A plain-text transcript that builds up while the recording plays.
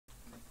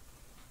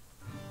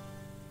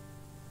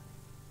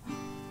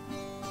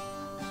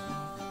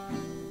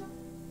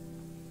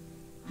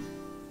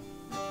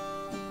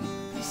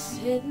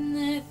Sitting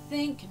there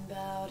thinking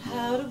about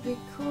how to be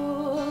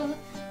cool,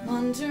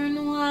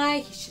 wondering why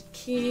he should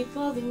keep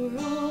all the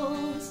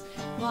rules.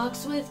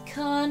 Walks with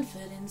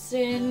confidence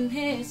in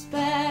his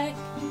back,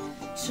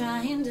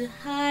 trying to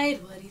hide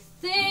what he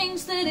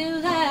thinks that he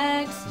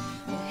lacks.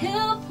 But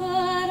he'll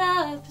put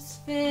up his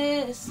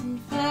fists and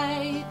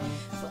fight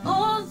for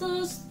all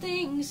those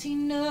things he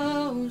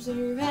knows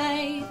are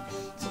right.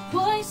 So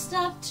boy,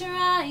 stop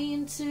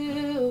trying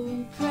to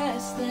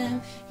impress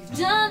them. You've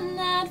done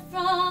that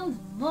from the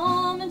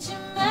moment you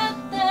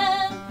met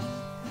them.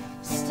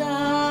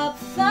 Stop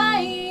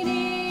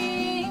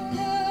fighting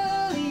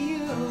who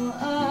you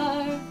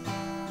are.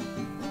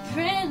 A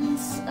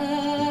prince,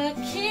 a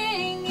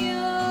king,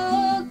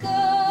 you'll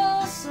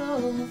go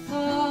so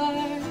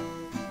far.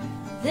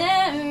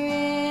 There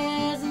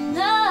is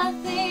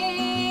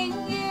nothing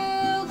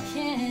you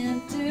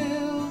can't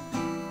do.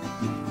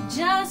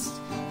 Just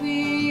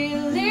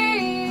believe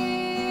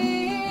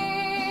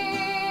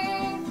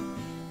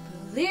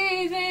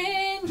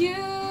in you.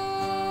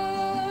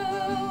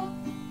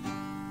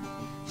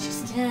 She's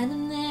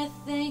standing there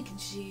thinking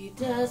she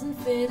doesn't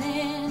fit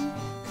in,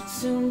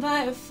 consumed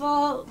by her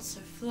faults,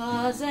 her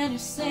flaws and her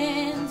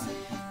sins.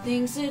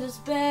 Thinks it is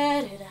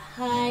better to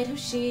hide who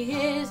she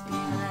is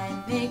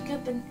behind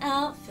makeup and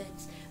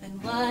outfits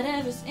and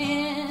whatever's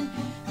in.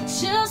 But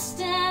she'll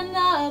stand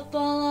up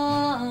all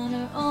on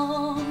her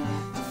own,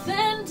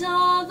 defend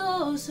all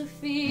those who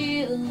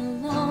feel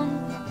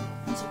alone.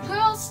 So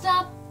girl,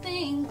 stop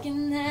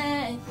thinking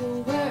that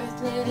you're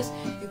worthless.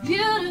 You're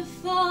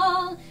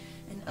beautiful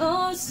and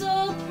oh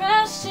so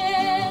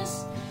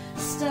precious.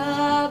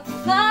 Stop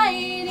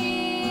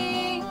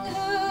fighting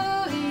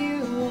who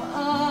you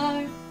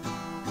are.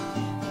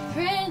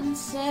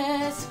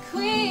 Princess,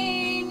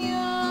 queen,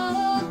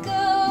 you'll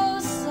go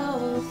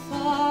so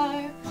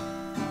far.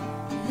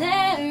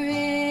 There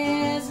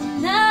is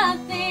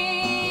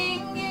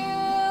nothing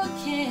you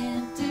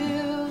can't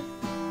do.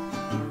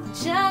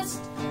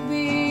 Just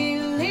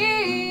believe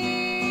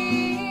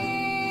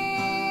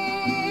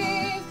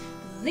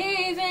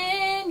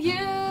in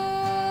you.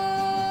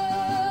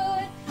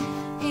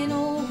 In a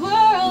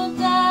world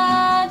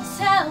that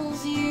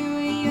tells you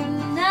you're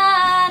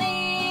not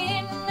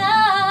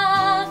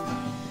enough,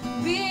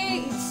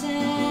 be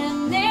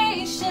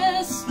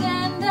tenacious,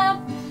 stand up,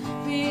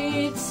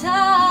 be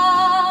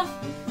tough.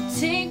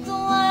 Take the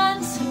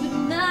ones who would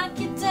knock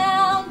you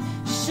down,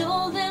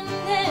 show them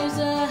there's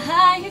a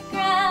higher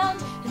ground.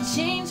 A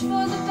change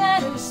for the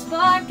better,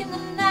 spark in the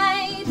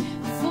night,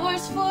 a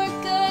force for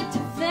good,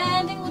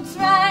 defending what's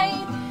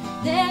right.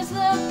 There's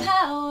the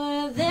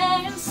power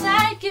there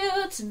inside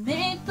you to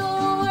make the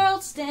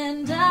world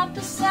stand up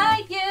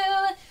beside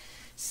you.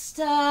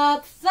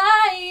 Stop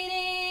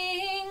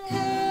fighting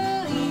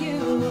who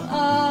you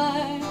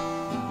are.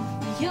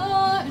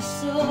 You're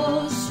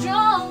so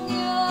strong,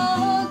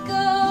 you'll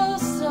go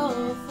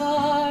so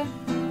far.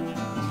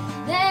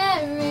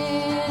 There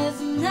is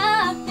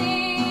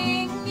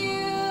nothing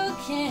you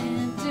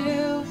can't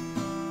do.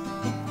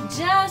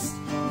 Just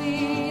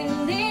believe.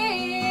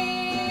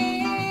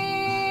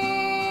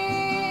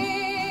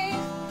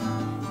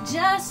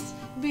 Just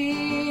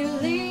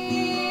believe.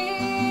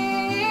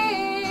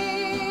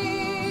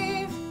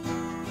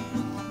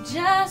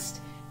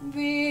 Just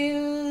believe.